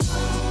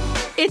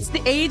It's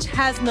the Age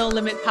Has No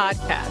Limit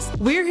podcast.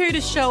 We're here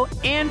to show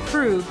and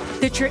prove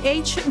that your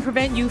age shouldn't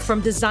prevent you from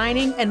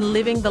designing and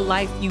living the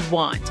life you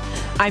want.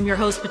 I'm your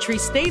host,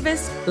 Patrice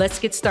Davis. Let's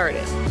get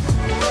started.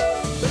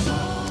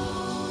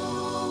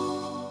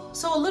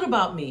 So a little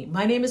about me.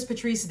 My name is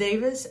Patrice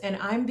Davis, and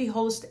I'm the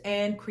host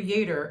and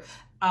creator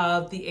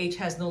of the Age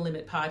Has No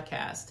Limit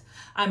podcast.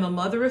 I'm a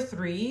mother of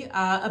three,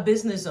 a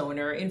business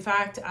owner. In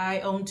fact,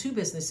 I own two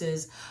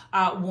businesses.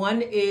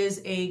 One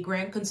is a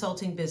grant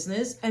consulting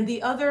business, and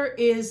the other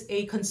is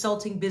a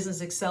consulting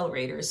business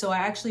accelerator. So I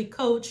actually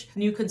coach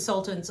new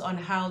consultants on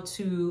how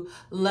to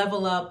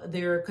level up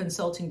their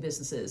consulting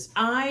businesses.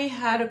 I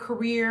had a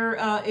career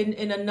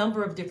in a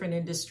number of different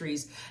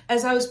industries.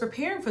 As I was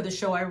preparing for the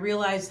show, I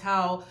realized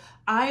how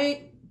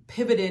I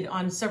pivoted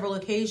on several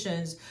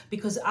occasions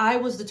because I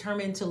was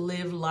determined to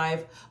live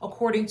life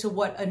according to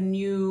what a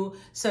new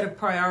set of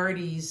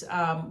priorities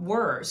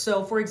were.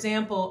 So for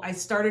example, I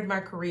started my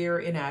career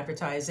in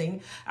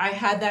advertising. I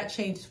had that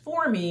changed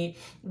for me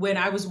when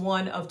I was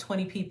one of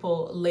 20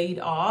 people laid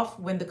off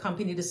when the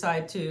company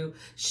decided to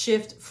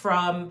shift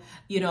from,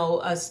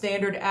 a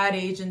standard ad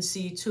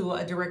agency to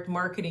a direct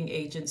marketing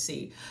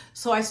agency.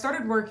 So I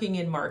started working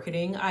in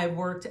marketing. I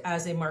worked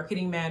as a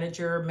marketing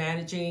manager,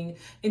 managing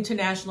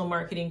international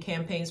marketing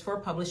campaigns for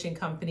a publishing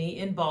company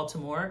in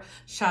Baltimore.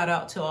 Shout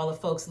out to all the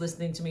folks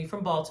listening to me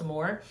from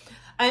Baltimore.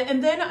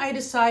 And then I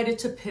decided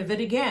to pivot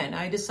again.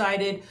 I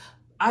decided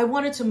I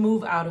wanted to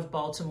move out of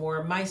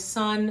Baltimore. My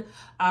son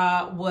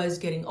was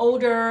getting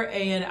older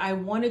and I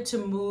wanted to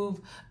move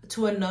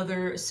to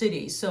another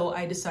city. So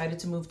I decided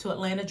to move to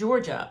Atlanta,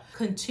 Georgia.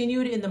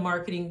 Continued in the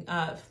marketing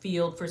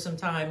field for some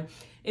time.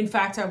 In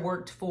fact, I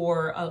worked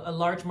for a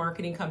large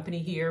marketing company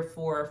here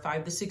for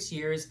 5 to 6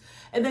 years,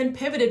 and then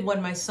pivoted when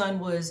my son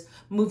was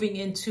moving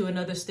into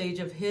another stage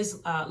of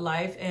his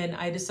life, and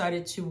I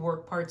decided to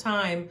work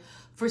part-time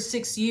for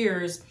 6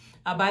 years.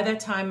 By that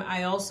time,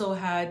 I also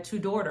had 2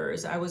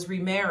 daughters. I was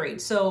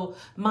remarried. So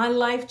my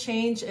life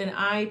changed and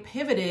I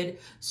pivoted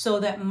so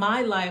that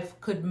my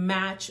life could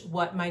match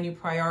what my new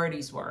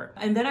priorities were.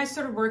 And then I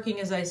started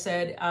working, as I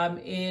said,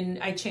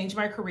 I changed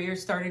my career,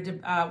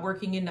 started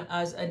working in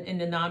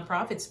the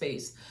nonprofit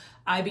space.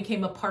 I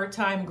became a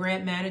part-time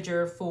grant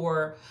manager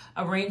for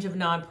a range of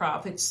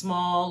nonprofits,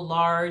 small,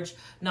 large,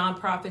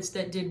 nonprofits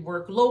that did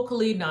work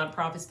locally,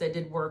 nonprofits that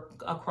did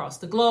work across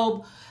the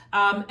globe.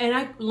 And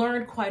I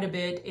learned quite a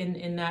bit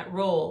in that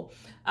role.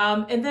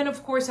 And then,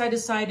 of course, I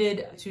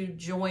decided to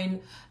join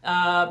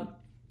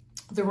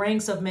the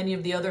ranks of many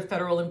of the other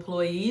federal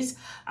employees.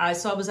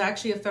 So I was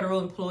actually a federal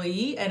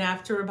employee. And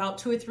after about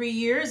 2 or 3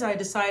 years, I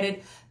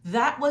decided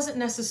that wasn't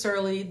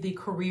necessarily the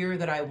career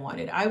that I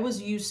wanted. I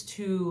was used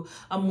to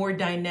a more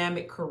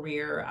dynamic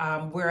career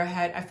where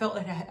I felt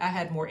like I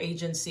had more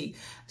agency.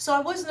 So I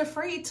wasn't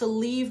afraid to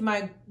leave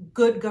my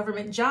good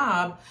government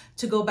job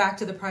to go back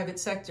to the private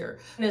sector.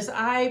 And as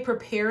I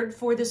prepared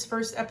for this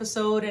first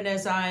episode and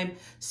as I'm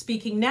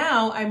speaking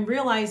now, I'm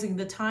realizing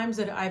the times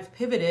that I've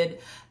pivoted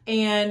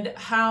and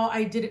how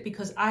I did it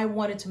because I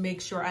wanted to make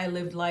sure I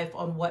lived life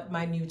on what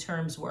my new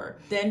terms were.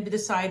 Then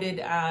decided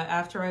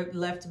after I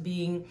left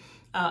being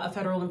a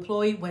federal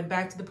employee, went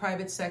back to the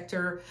private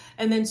sector,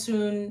 and then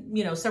soon,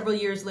 several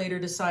years later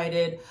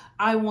decided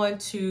I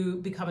want to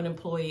become an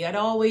employee. I'd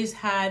always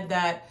had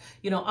that,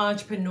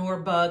 entrepreneur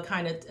bug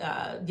kind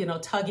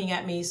of, tugging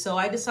at me. So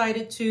I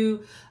decided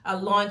to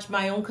launch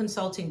my own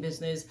consulting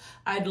business.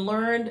 I'd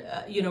learned,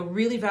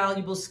 really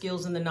valuable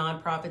skills in the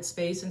nonprofit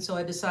space. And so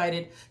I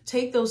decided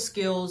take those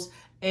skills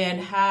and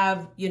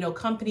have,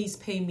 companies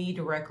pay me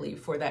directly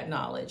for that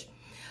knowledge.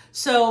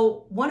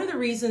 So one of the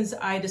reasons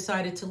I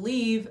decided to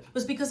leave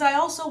was because I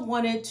also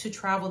wanted to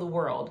travel the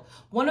world.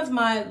 One of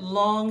my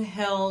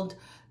long-held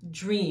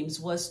dreams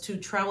was to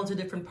travel to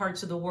different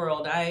parts of the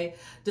world. I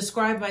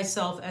describe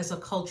myself as a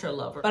culture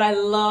lover, but I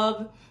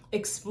love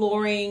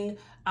exploring,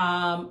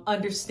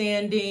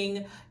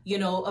 understanding,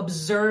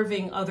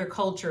 observing other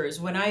cultures.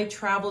 When I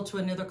travel to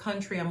another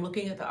country, I'm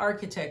looking at the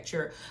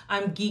architecture.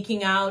 I'm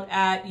geeking out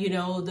at,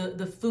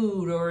 the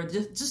food or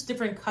just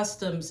different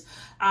customs.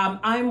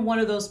 I'm one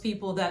of those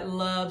people that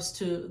loves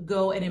to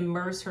go and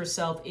immerse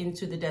herself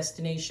into the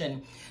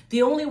destination.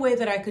 The only way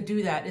that I could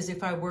do that is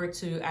if I were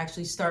to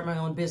actually start my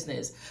own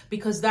business,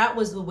 because that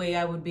was the way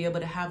I would be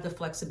able to have the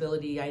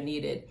flexibility I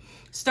needed.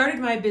 Started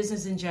my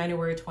business in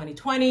January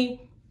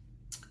 2020.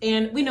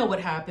 And we know what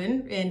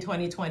happened in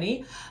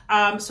 2020.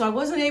 So I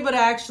wasn't able to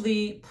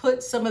actually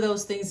put some of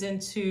those things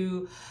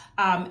into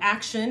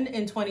action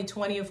in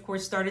 2020. Of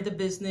course, started the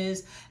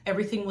business.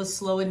 Everything was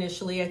slow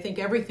initially. I think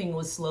everything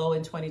was slow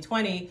in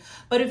 2020.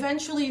 But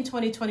eventually in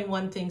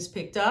 2021, things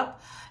picked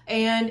up.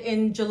 And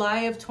in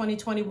July of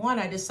 2021,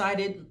 I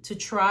decided to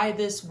try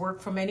this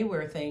work from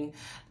anywhere thing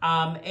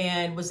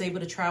and was able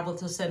to travel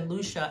to St.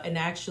 Lucia and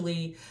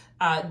actually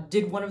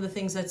did one of the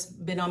things that's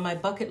been on my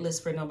bucket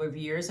list for a number of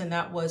years, and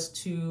that was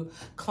to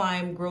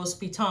climb Gros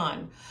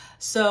Piton.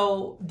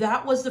 So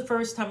that was the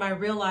first time I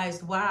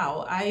realized,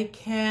 wow, I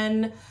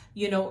can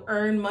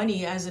earn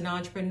money as an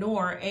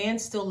entrepreneur and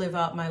still live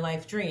out my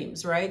life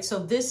dreams, right? So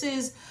this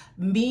is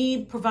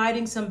me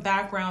providing some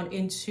background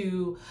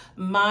into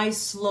my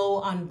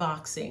slow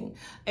unboxing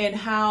and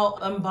how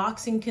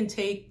unboxing can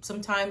take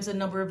sometimes a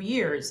number of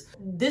years.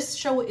 This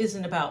show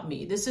isn't about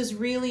me. This is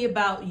really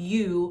about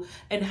you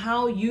and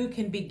how you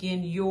can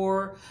begin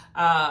your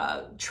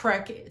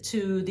trek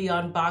to the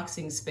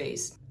unboxing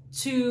space.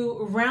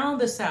 To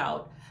round this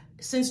out,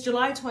 since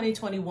July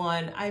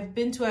 2021, I've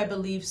been to, I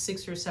believe,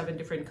 6 or 7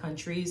 different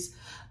countries.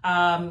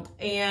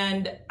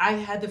 And I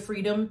had the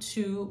freedom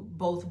to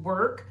both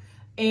work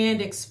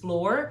and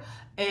explore.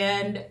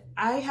 And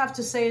I have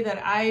to say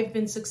that I've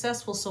been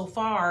successful so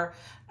far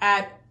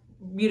at,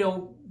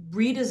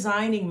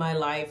 redesigning my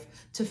life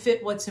to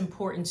fit what's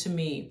important to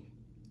me.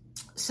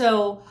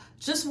 So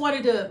just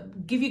wanted to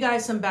give you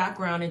guys some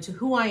background into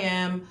who I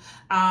am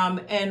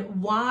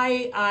and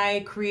why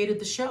I created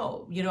the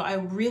show. I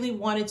really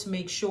wanted to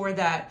make sure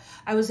that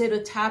I was able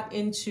to tap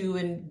into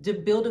and to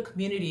build a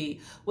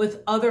community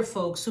with other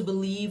folks who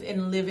believe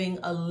in living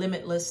a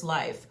limitless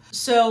life.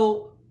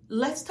 So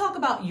let's talk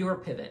about your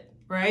pivot,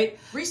 right?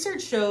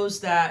 Research shows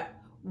that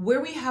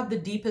where we have the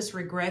deepest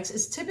regrets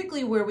is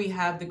typically where we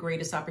have the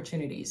greatest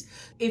opportunities.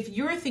 If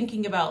you're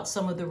thinking about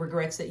some of the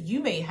regrets that you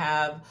may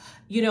have,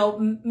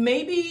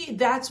 maybe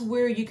that's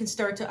where you can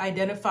start to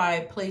identify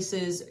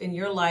places in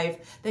your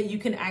life that you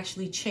can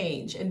actually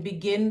change and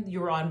begin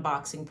your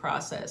unboxing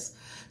process.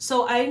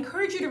 So I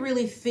encourage you to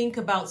really think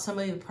about some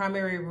of the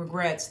primary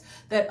regrets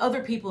that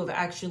other people have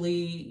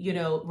actually,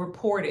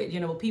 reported.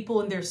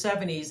 People in their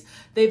 70s,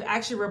 they've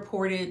actually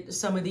reported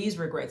some of these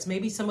regrets.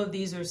 Maybe some of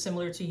these are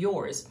similar to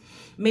yours.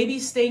 Maybe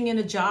staying in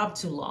a job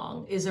too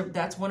long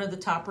that's one of the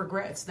top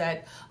regrets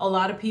that a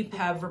lot of people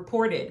have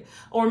reported.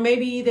 Or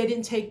maybe they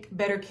didn't take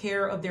better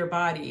care of their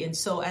body. And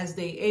so as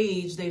they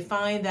age, they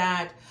find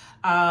that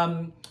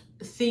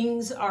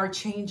things are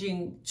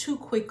changing too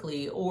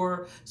quickly,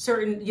 or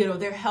certain,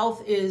 their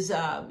health is,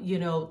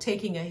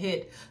 taking a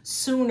hit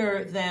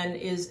sooner than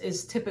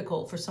is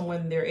typical for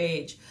someone their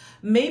age.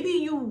 Maybe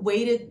you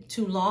waited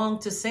too long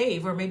to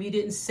save, or maybe you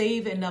didn't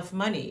save enough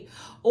money,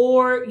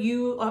 or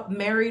you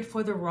married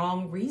for the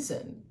wrong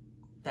reason.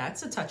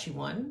 That's a touchy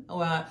one.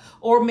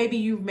 Or maybe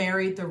you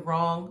married the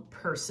wrong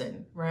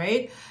person,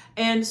 right?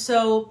 And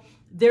so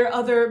there are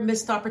other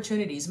missed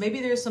opportunities.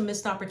 Maybe there's some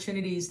missed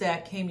opportunities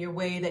that came your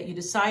way that you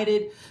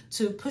decided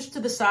to push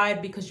to the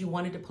side because you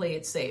wanted to play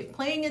it safe.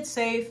 Playing it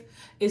safe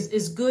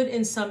is good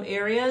in some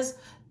areas,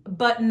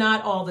 but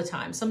not all the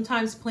time.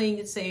 Sometimes playing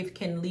it safe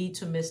can lead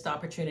to missed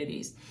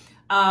opportunities.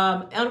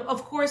 And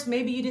of course,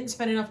 maybe you didn't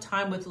spend enough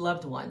time with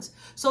loved ones.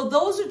 So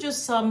those are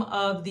just some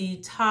of the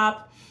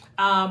top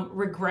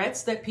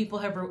regrets that people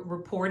have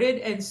reported.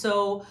 And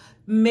so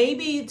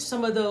maybe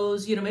some of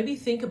those, maybe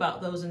think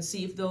about those and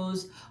see if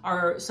those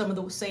are some of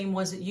the same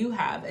ones that you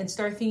have, and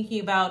start thinking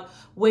about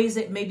ways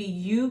that maybe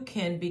you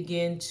can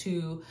begin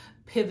to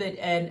pivot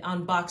and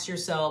unbox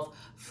yourself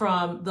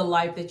from the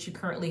life that you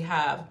currently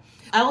have.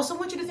 I also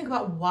want you to think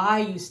about why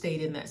you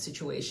stayed in that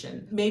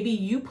situation. Maybe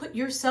you put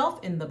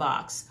yourself in the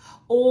box,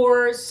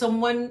 or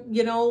someone,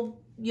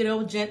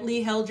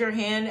 gently held your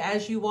hand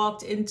as you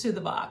walked into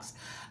the box.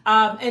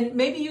 And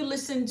maybe you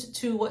listened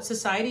to what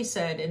society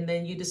said, and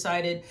then you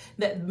decided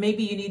that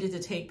maybe you needed to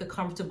take the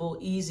comfortable,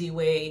 easy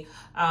way,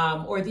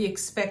 or the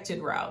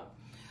expected route.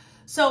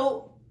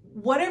 So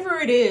whatever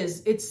it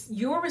is, it's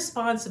your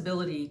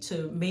responsibility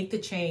to make the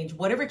change.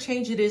 Whatever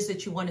change it is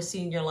that you want to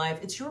see in your life,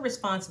 it's your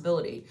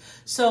responsibility.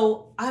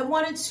 So I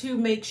wanted to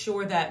make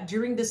sure that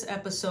during this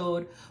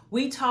episode,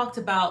 we talked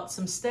about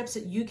some steps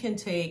that you can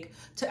take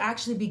to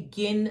actually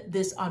begin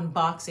this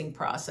unboxing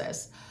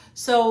process.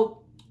 So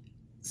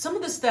some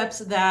of the steps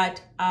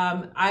that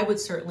I would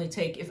certainly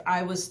take if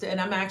I was, and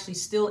I'm actually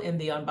still in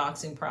the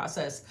unboxing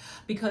process,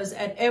 because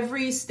at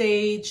every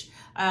stage,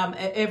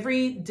 at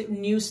every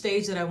new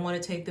stage that I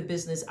want to take the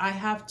business, I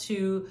have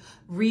to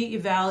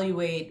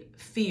reevaluate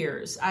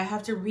fears. I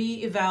have to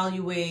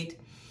reevaluate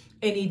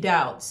any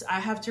doubts. I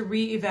have to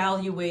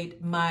reevaluate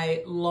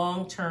my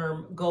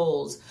long-term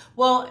goals.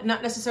 Well,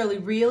 not necessarily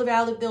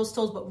reevaluate those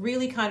goals, but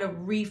really kind of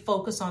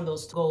refocus on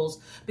those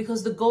goals,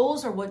 because the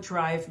goals are what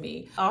drive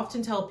me. I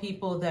often tell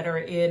people that are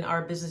in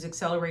our Business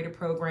Accelerator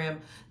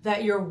program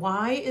that your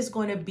why is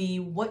going to be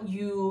what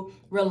you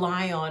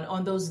rely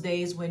on those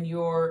days when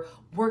you're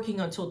working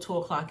until 2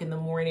 o'clock in the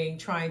morning,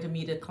 trying to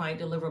meet a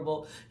client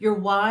deliverable. Your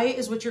why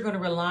is what you're going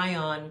to rely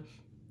on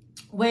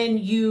when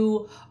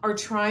you are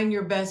trying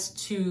your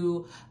best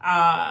to,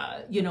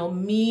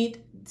 meet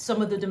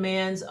some of the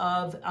demands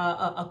of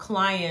a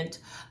client,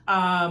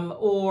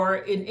 or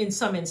in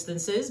some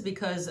instances,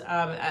 because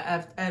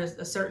at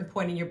a certain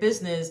point in your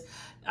business,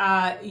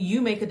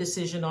 you make a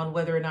decision on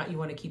whether or not you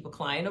want to keep a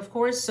client, of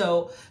course.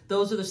 So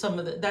those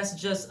are that's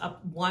just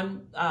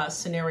one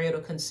scenario to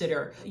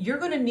consider. You're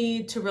going to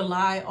need to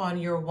rely on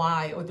your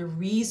why, or the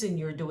reason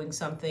you're doing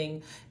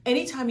something,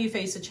 anytime you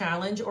face a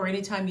challenge, or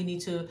anytime you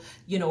need to,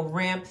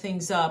 ramp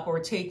things up or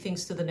take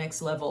things to the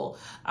next level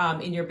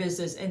in your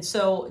business. And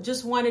so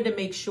just wanted to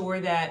make sure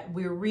that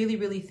we're really,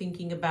 really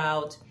thinking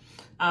about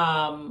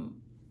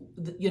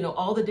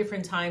all the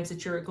different times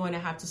that you're going to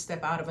have to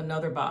step out of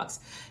another box.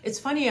 It's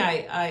funny,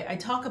 I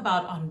talk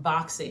about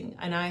unboxing,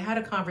 and I had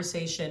a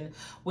conversation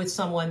with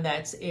someone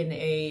that's in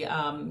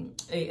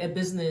a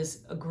business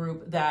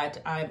group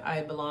that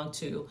I belong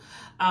to.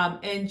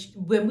 And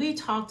when we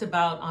talked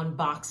about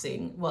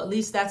unboxing, well, at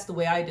least that's the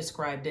way I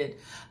described it.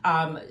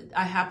 I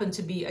happened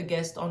to be a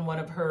guest on one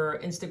of her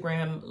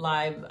Instagram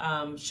live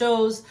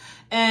shows,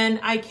 and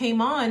I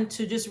came on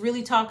to just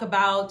really talk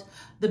about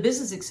the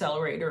Business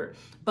Accelerator.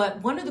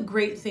 But one of the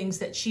great things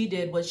that she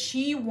did was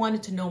she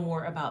wanted to know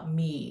more about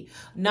me,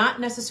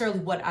 not necessarily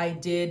what I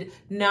did,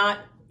 not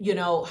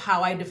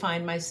how I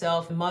defined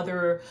myself,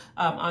 mother,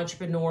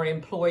 entrepreneur,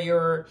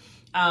 employer,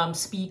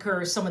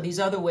 speaker, some of these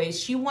other ways.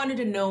 She wanted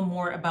to know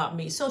more about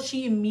me. So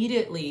she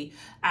immediately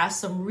asked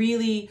some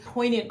really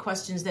poignant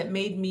questions that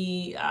made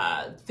me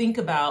think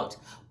about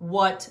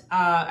where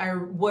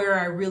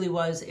I really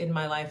was in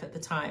my life at the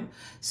time.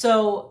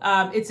 So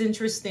it's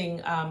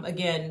interesting.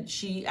 Again,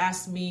 she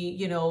asked me,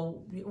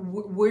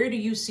 where do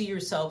you see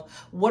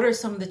yourself? What are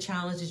some of the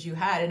challenges you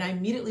had? And I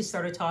immediately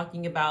started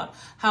talking about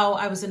how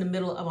I was in the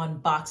middle of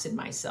unboxing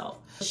myself.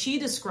 She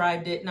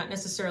described it not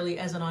necessarily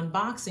as an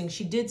unboxing.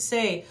 She did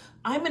say,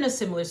 I'm in a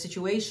similar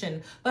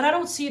situation, but I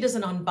don't see it as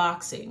an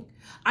unboxing.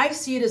 I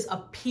see it as a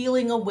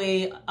peeling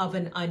away of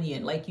an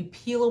onion. Like you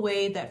peel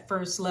away that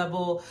first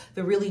level,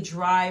 the really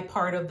dry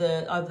part of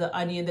the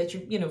onion that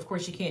of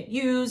course you can't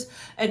use.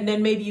 And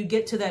then maybe you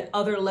get to that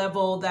other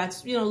level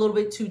that's, a little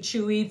bit too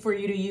chewy for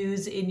you to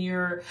use in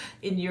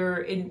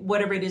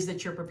whatever it is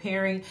that you're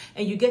preparing.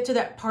 And you get to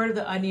that part of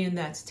the onion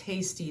that's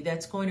tasty,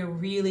 that's going to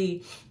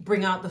really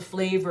bring out the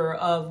flavor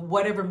of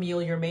whatever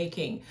meal you're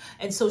making.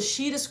 And so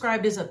she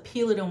described it as a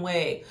peeling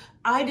away.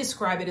 I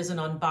describe it as an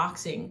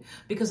unboxing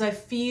because I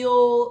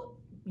feel,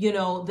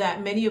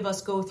 that many of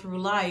us go through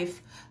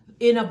life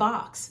in a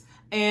box.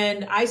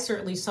 And I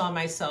certainly saw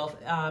myself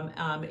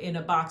in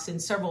a box, in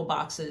several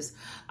boxes.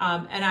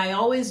 And I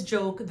always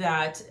joke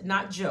that,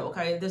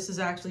 this is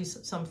actually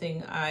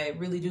something I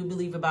really do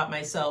believe about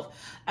myself.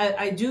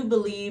 I do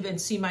believe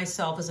and see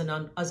myself as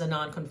a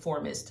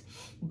nonconformist.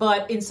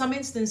 But in some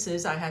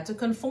instances, I had to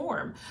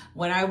conform.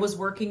 When I was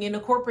working in a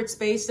corporate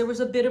space, there was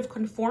a bit of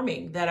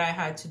conforming that I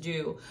had to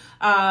do.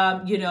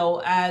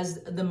 As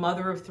the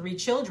mother of 3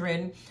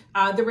 children,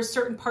 there were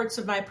certain parts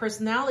of my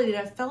personality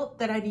that I felt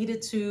that I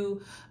needed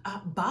to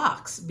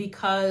box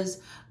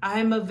because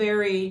I'm a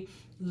very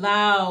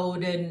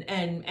loud and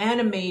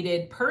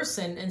animated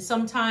person. And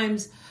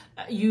sometimes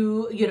at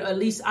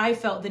least I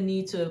felt the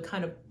need to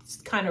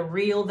kind of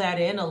reel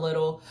that in a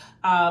little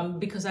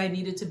because I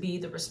needed to be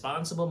the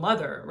responsible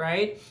mother,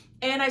 right?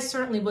 And I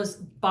certainly was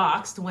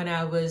boxed when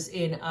I was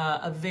in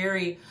a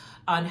very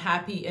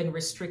unhappy and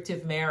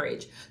restrictive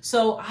marriage.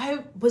 So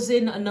I was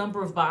in a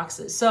number of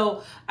boxes.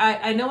 So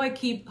I know I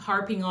keep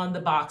harping on the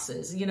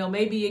boxes.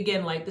 Maybe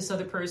again, like this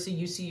other person,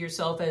 you see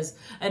yourself as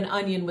an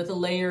onion with the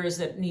layers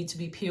that need to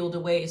be peeled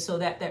away so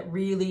that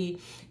really,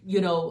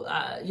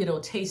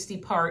 tasty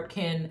part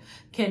can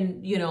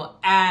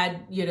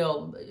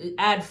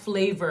add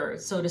flavor,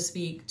 so to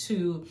speak,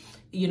 to,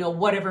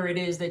 whatever it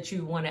is that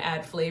you want to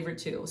add flavor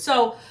to.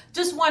 So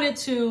just wanted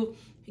to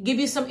give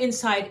you some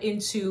insight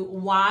into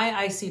why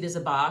I see it as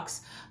a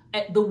box,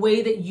 the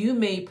way that you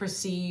may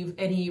perceive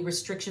any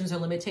restrictions or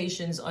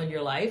limitations on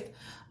your life,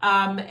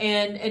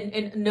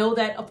 and know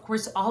that, of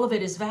course, all of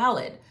it is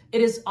valid.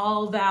 It is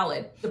all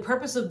valid. The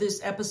purpose of this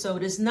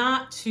episode is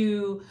not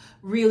to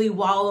really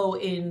wallow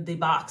in the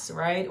box,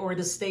 right? Or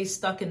to stay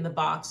stuck in the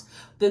box.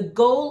 The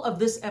goal of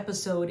this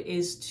episode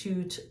is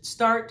to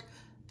start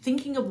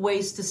thinking of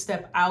ways to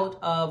step out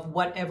of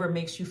whatever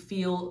makes you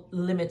feel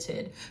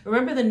limited.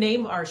 Remember, the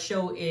name of our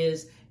show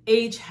is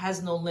Age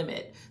Has No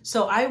Limit.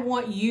 So I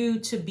want you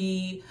to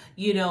be,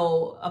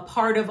 a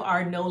part of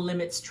our No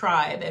Limits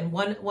tribe. And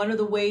one of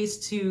the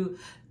ways to,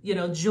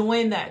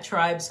 join that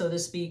tribe, so to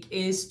speak,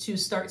 is to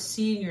start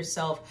seeing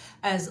yourself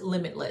as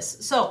limitless.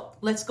 So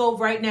let's go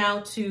right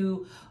now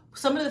to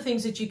some of the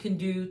things that you can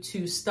do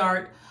to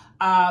start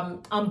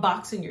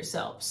unboxing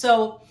yourself.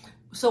 So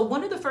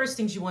one of the first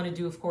things you want to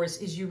do, of course,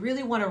 is you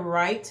really want to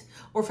write,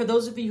 or for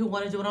those of you who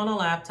want to do it on a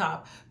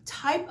laptop,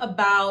 type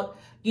about,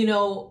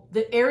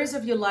 the areas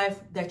of your life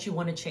that you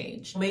want to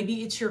change.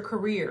 Maybe it's your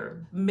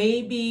career.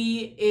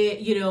 Maybe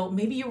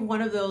maybe you're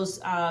one of those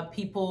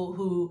people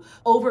who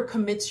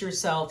overcommits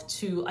yourself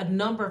to a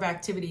number of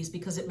activities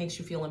because it makes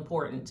you feel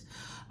important.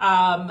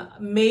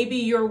 Maybe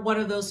you're one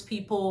of those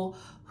people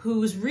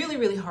who's really,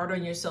 really hard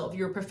on yourself.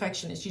 You're a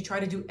perfectionist. You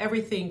try to do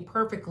everything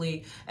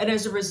perfectly. And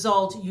as a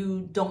result,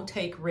 you don't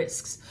take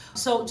risks.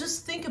 So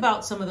just think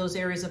about some of those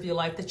areas of your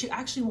life that you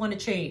actually want to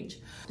change.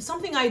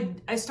 Something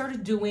I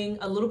started doing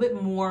a little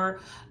bit more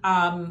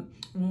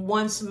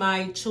once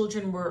my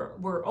children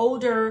were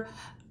older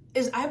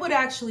is I would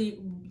actually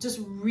just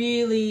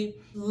really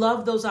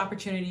love those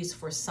opportunities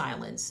for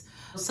silence.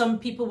 Some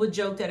people would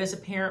joke that as a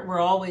parent, we're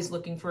always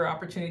looking for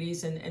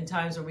opportunities and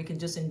times where we can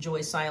just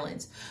enjoy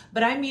silence.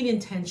 But I mean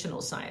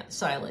intentional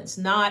silence,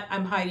 not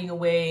I'm hiding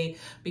away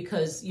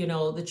because,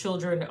 the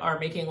children are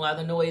making a lot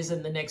of noise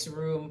in the next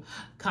room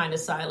kind of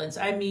silence.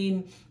 I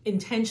mean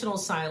intentional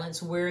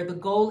silence where the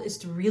goal is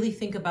to really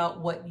think about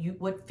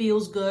what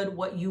feels good,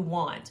 what you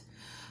want.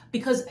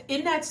 Because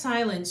in that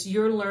silence,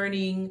 you're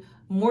learning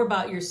more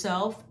about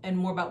yourself and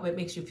more about what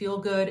makes you feel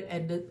good.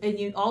 And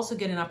you also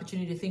get an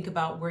opportunity to think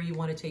about where you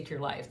want to take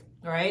your life.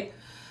 All right.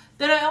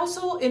 Then I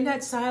also, in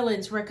that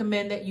silence,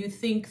 recommend that you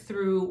think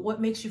through what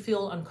makes you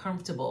feel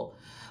uncomfortable.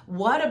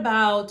 What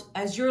about,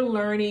 as you're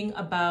learning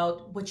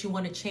about what you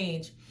want to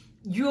change,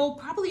 you'll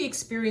probably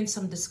experience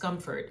some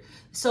discomfort.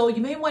 So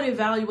you may want to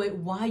evaluate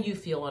why you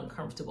feel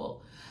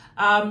uncomfortable.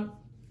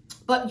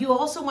 But you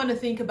also want to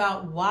think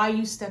about why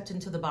you stepped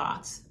into the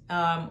box.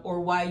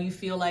 Or why you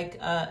feel like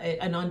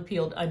an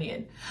unpeeled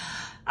onion.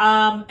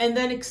 And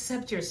then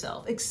accept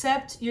yourself.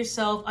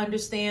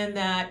 Understand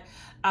that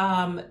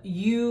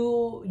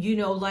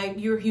like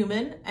you're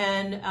human,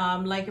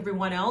 and like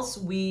everyone else,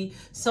 we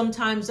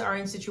sometimes are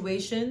in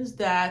situations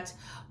that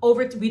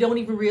we don't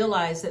even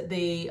realize that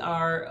they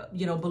are,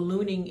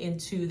 ballooning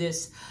into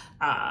this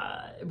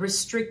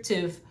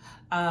restrictive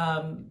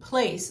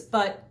place.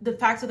 But the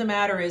fact of the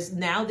matter is,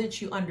 now that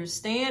you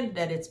understand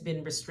that it's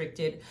been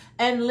restricted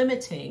and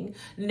limiting,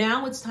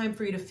 now it's time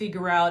for you to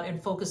figure out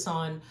and focus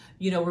on,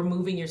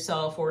 removing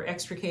yourself or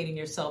extricating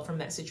yourself from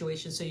that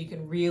situation so you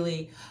can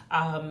really,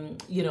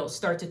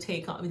 start to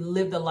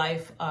live the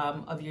life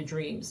of your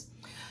dreams.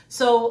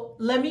 So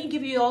let me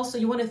give you also,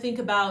 you want to think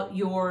about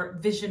your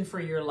vision for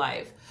your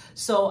life.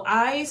 So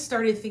I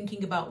started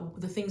thinking about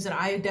the things that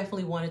I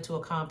definitely wanted to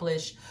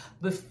accomplish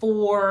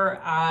before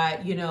I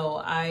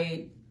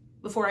die.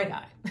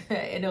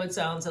 I know it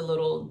sounds a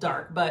little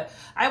dark, but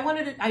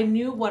I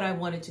knew what I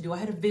wanted to do. I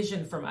had a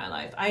vision for my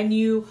life. I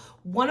knew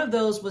one of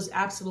those was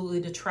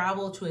absolutely to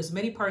travel to as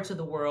many parts of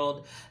the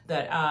world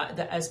that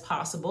as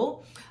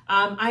possible.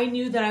 I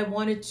knew that I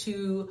wanted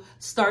to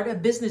start a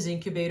business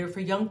incubator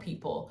for young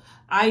people.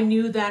 I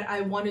knew that I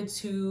wanted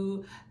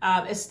to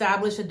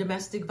establish a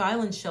domestic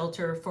violence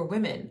shelter for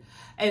women.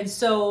 And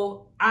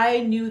so I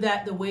knew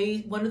that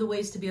one of the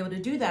ways to be able to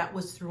do that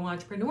was through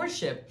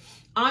entrepreneurship.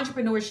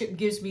 Entrepreneurship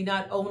gives me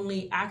not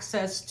only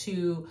access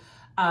to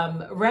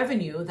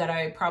revenue that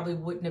I probably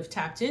wouldn't have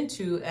tapped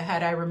into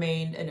had I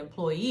remained an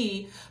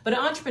employee, but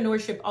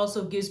entrepreneurship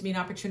also gives me an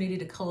opportunity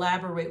to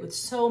collaborate with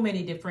so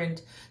many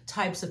different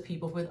types of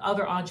people, with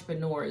other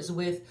entrepreneurs,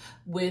 with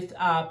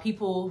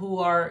people who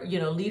are,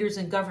 leaders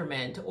in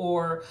government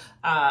or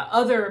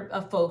other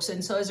folks.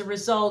 And so as a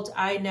result,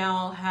 I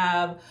now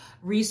have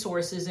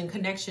resources and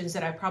connections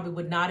that I probably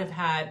would not have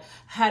had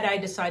I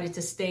decided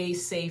to stay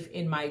safe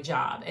in my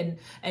job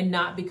and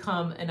not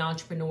become an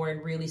entrepreneur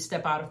and really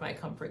step out of my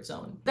comfort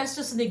zone. That's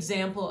just an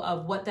example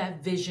of what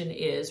that vision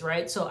is,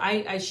 right? So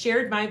I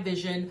shared my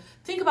vision.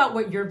 Think about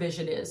what your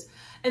vision is.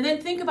 And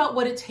then think about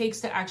what it takes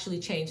to actually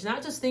change.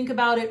 Not just think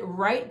about it,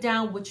 write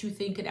down what you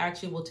think it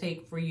actually will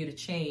take for you to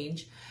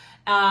change.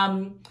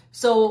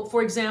 So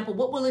for example,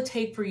 what will it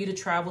take for you to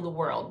travel the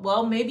world?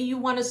 Well, maybe you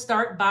want to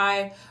start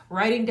by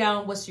writing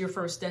down what's your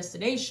first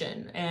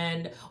destination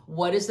and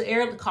what is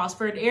the cost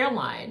for an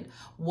airline?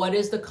 What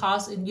is the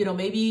cost? And,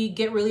 maybe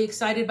get really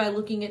excited by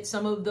looking at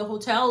some of the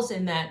hotels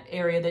in that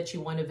area that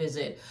you want to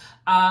visit.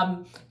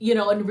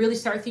 And really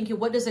start thinking,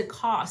 what does it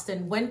cost?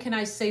 And when can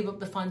I save up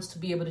the funds to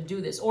be able to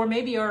do this? Or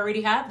maybe you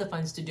already have the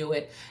funds to do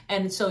it.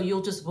 And so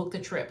you'll just book the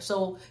trip.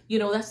 So,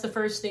 that's the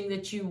first thing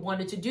that you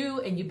wanted to do.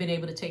 And you've been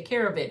able to take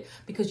care of it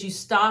because you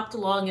stopped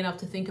long enough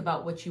to think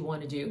about what you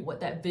want to do,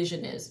 what that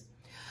vision is.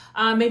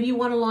 Maybe you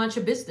want to launch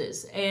a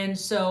business. And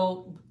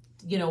so,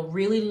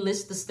 really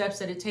list the steps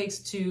that it takes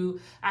to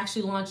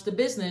actually launch the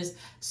business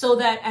so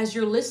that as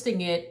you're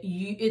listing it,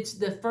 it's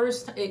the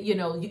first,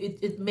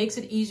 it makes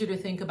it easier to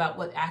think about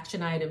what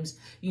action items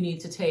you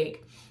need to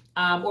take.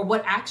 Or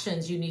what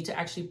actions you need to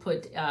actually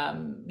put,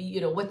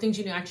 what things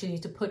you actually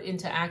need to put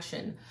into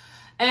action.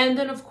 And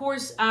then, of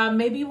course,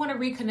 maybe you want to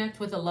reconnect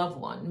with a loved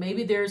one.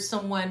 Maybe there's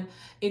someone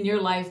in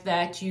your life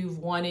that you've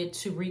wanted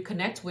to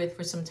reconnect with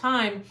for some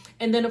time.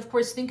 And then, of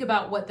course, think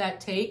about what that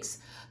takes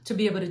to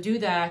be able to do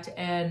that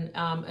and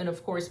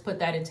of course, put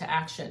that into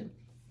action.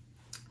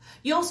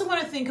 You also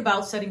want to think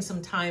about setting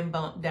some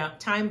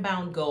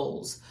time-bound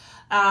goals.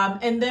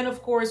 And then,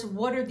 of course,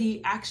 what are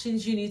the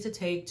actions you need to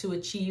take to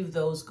achieve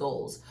those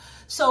goals?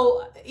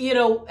 So,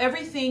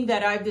 everything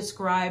that I've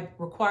described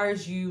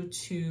requires you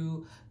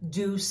to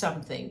do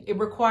something. It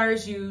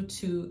requires you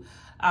to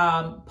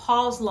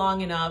pause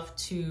long enough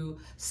to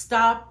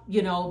stop,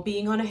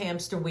 being on a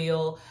hamster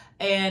wheel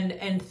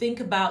and think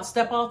about,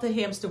 step off the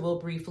hamster wheel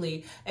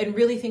briefly and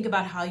really think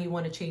about how you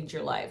want to change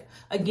your life.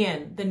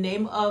 Again, the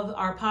name of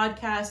our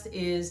podcast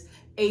is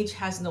Age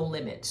Has No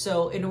Limit.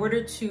 So in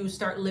order to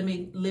start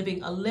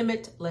living a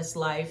limitless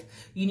life,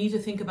 you need to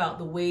think about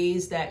the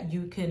ways that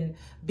you can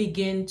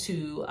begin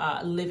to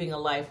living a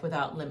life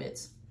without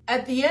limits.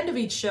 At the end of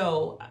each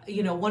show,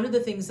 one of the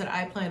things that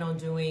I plan on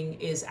doing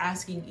is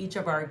asking each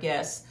of our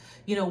guests,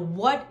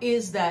 what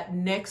is that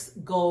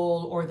next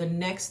goal or the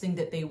next thing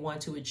that they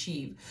want to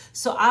achieve?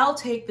 So I'll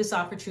take this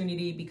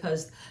opportunity,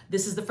 because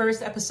this is the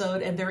first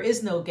episode and there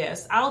is no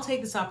guest. I'll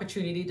take this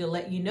opportunity to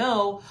let you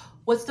know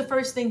what's the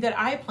next thing that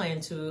I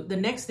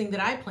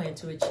plan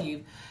to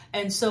achieve.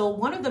 And so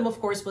one of them, of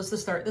course, was to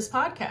start this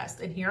podcast.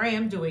 And here I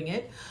am doing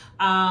it.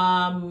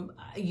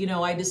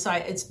 I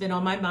decided, it's been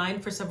on my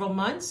mind for several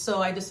months.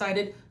 So I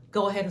decided,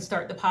 go ahead and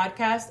start the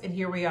podcast. And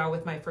here we are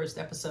with my first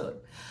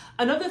episode.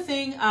 Another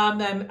thing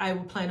that I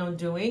will plan on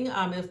doing,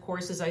 of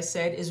course, as I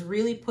said, is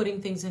really putting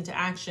things into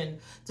action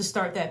to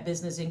start that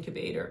business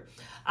incubator.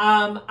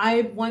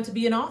 I want to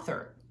be an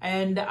author,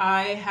 and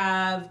I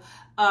have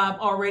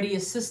already a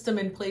system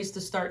in place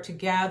to start to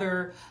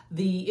gather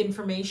the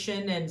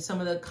information and some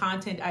of the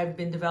content I've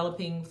been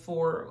developing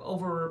for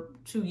over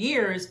 2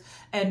 years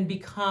and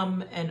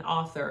become an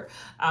author.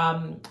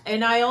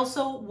 And I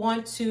also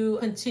want to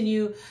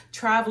continue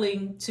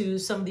traveling to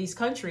some of these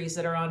countries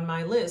that are on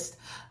my list.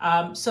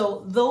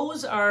 So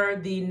those are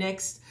the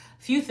next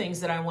few things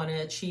that I want to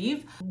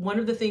achieve. One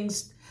of the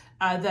things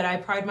that I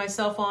pride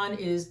myself on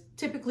is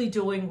typically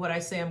doing what I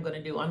say I'm going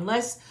to do,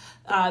 unless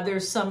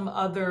there's some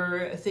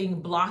other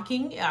thing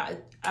blocking.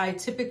 I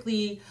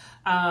typically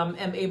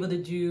am able to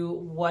do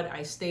what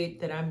I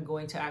state that I'm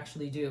going to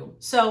actually do.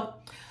 So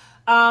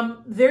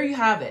there you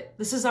have it.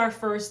 This is our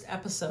first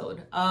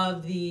episode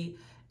of the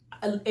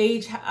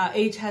Age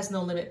Has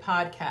No Limit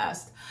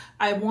podcast.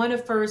 I want to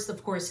first,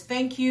 of course,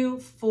 thank you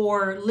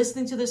for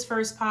listening to this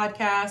first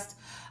podcast.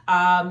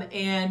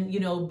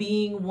 And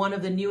being one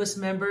of the newest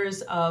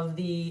members of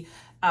the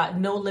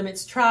No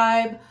Limits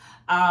tribe.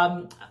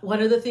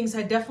 One of the things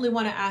I definitely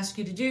want to ask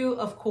you to do,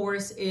 of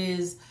course,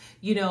 is,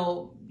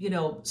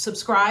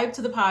 subscribe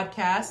to the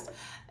podcast.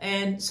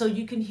 And so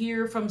you can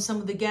hear from some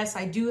of the guests.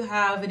 I do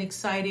have an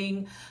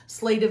exciting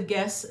slate of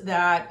guests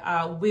that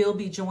will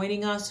be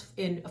joining us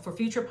for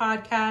future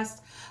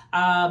podcasts.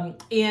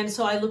 And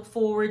so I look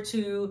forward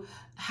to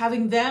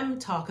having them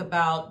talk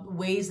about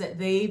ways that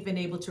they've been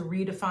able to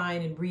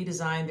redefine and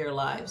redesign their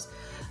lives.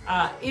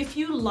 If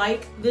you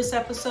like this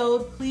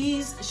episode,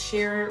 please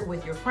share it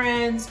with your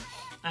friends.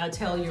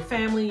 Tell your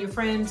family, your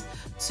friends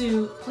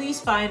to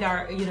please find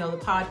our, the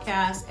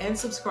podcast and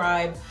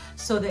subscribe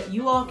so that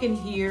you all can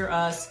hear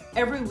us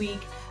every week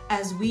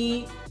as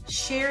we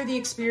share the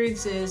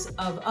experiences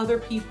of other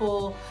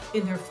people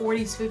in their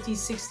 40s, 50s,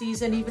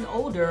 60s, and even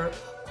older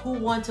who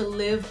want to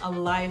live a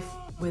life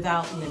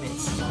without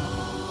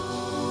limits.